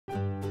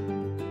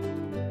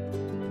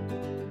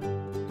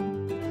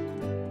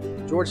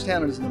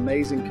Georgetown is an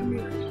amazing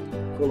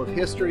community, full of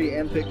history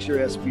and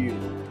picturesque beauty.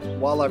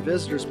 While our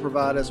visitors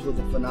provide us with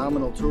a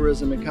phenomenal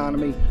tourism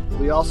economy,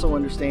 we also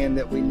understand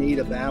that we need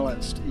a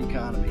balanced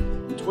economy.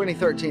 In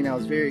 2013, I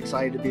was very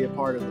excited to be a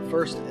part of the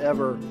first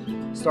ever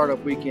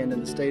Startup Weekend in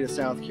the state of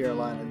South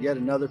Carolina, yet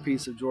another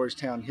piece of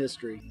Georgetown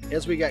history.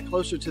 As we got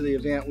closer to the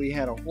event, we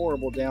had a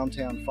horrible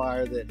downtown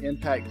fire that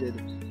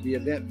impacted the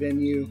event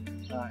venue,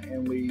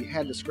 and we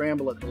had to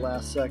scramble at the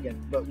last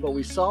second. But what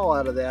we saw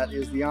out of that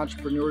is the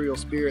entrepreneurial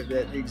spirit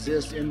that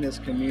exists in this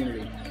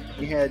community.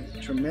 We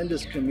had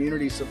tremendous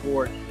community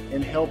support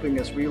in helping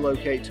us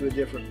relocate to a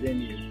different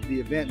venue. The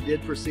event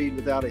did proceed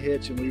without a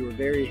hitch, and we were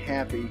very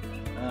happy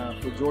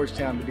for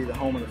Georgetown to be the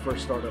home of the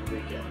first Startup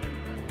Weekend.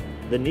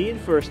 The need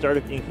for a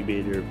startup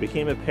incubator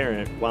became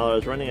apparent while I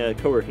was running a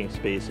co-working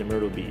space in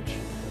Myrtle Beach.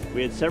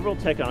 We had several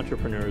tech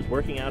entrepreneurs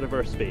working out of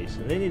our space,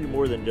 and they needed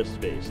more than just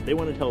space. They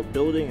wanted help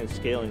building and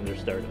scaling their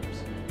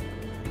startups.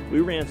 We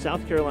ran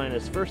South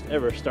Carolina's first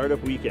ever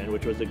Startup Weekend,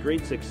 which was a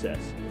great success.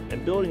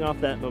 And building off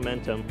that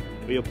momentum,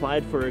 we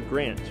applied for a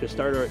grant to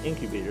start our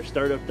incubator,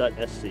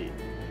 Startup.SC.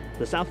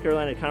 The South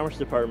Carolina Commerce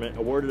Department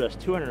awarded us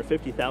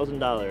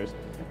 $250,000,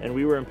 and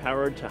we were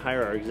empowered to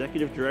hire our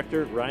executive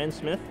director, Ryan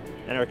Smith,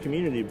 and our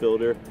community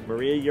builder,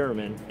 Maria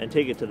Yerman, and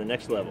take it to the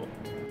next level.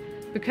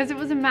 Because it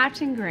was a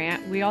matching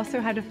grant, we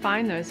also had to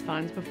find those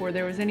funds before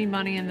there was any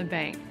money in the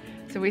bank.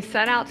 So we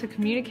set out to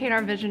communicate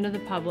our vision to the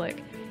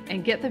public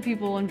and get the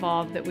people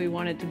involved that we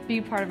wanted to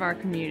be part of our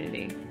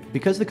community.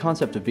 Because the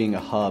concept of being a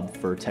hub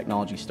for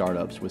technology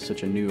startups was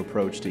such a new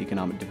approach to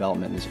economic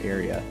development in this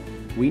area,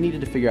 we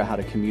needed to figure out how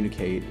to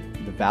communicate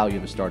the value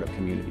of a startup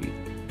community.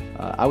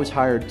 I was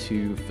hired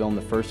to film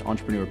the first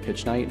entrepreneur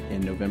pitch night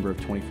in November of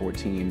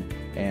 2014,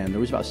 and there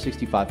was about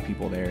 65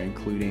 people there,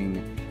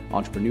 including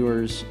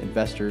entrepreneurs,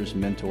 investors,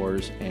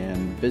 mentors,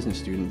 and business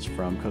students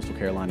from Coastal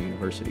Carolina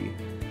University.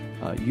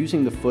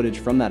 Using the footage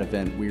from that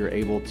event, we were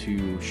able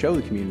to show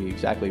the community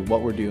exactly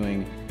what we're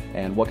doing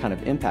and what kind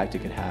of impact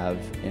it could have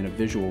in a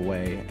visual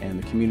way,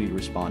 and the community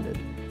responded.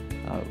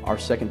 Our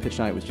second pitch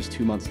night was just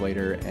 2 months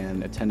later,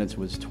 and attendance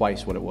was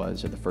twice what it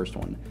was at the first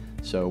one.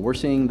 So we're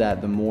seeing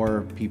that the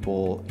more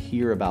people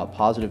hear about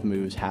positive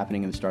moves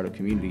happening in the startup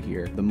community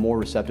here, the more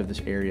receptive this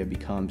area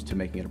becomes to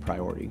making it a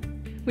priority.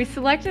 We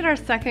selected our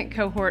second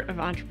cohort of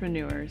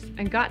entrepreneurs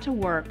and got to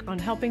work on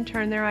helping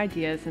turn their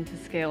ideas into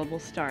scalable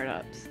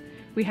startups.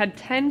 We had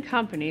 10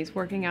 companies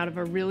working out of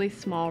a really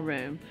small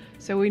room,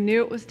 so we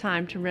knew it was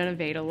time to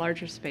renovate a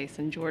larger space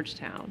in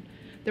Georgetown.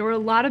 There were a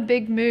lot of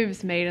big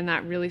moves made in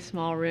that really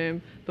small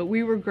room, but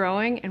we were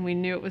growing and we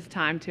knew it was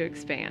time to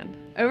expand.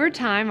 Over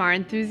time, our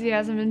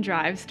enthusiasm and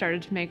drive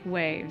started to make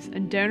waves,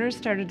 and donors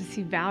started to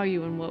see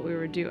value in what we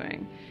were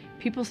doing.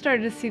 People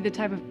started to see the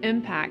type of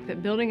impact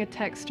that building a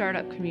tech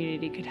startup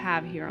community could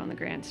have here on the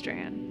Grand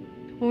Strand.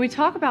 When we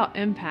talk about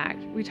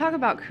impact, we talk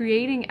about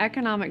creating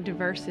economic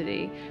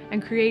diversity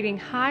and creating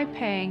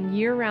high-paying,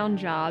 year-round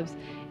jobs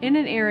in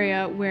an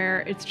area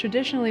where it's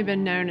traditionally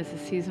been known as a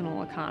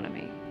seasonal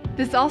economy.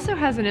 This also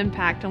has an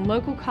impact on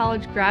local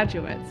college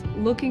graduates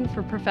looking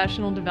for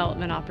professional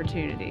development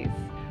opportunities.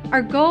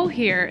 Our goal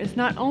here is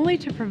not only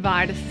to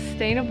provide a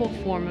sustainable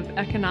form of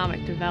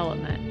economic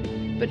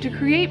development, but to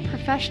create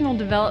professional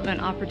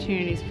development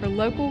opportunities for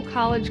local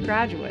college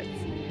graduates,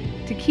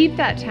 to keep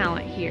that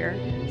talent here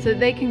so that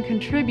they can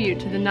contribute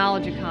to the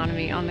knowledge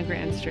economy on the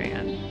Grand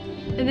Strand.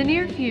 In the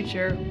near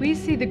future, we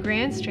see the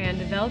Grand Strand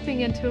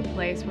developing into a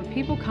place where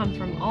people come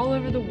from all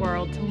over the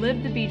world to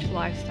live the beach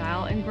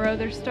lifestyle and grow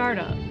their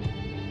startup.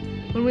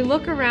 When we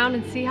look around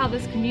and see how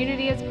this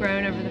community has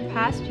grown over the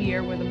past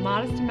year with a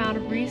modest amount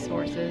of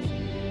resources,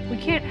 we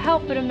can't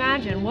help but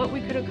imagine what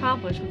we could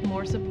accomplish with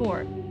more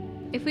support.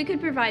 If we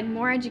could provide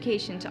more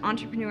education to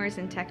entrepreneurs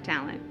and tech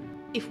talent.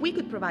 If we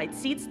could provide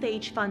seed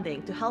stage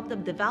funding to help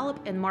them develop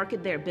and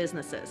market their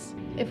businesses.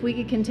 If we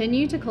could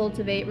continue to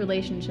cultivate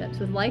relationships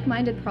with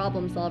like-minded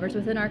problem solvers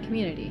within our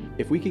community.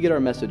 If we could get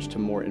our message to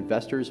more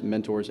investors,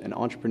 mentors, and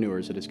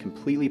entrepreneurs that it's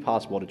completely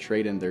possible to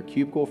trade in their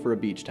cubicle for a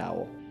beach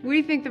towel.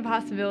 We think the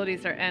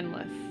possibilities are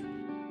endless.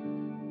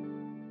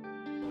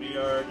 We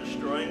are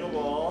destroying a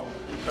wall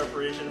in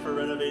preparation for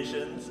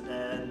renovations,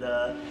 and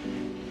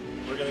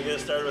we're going to get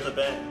started with a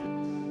bang.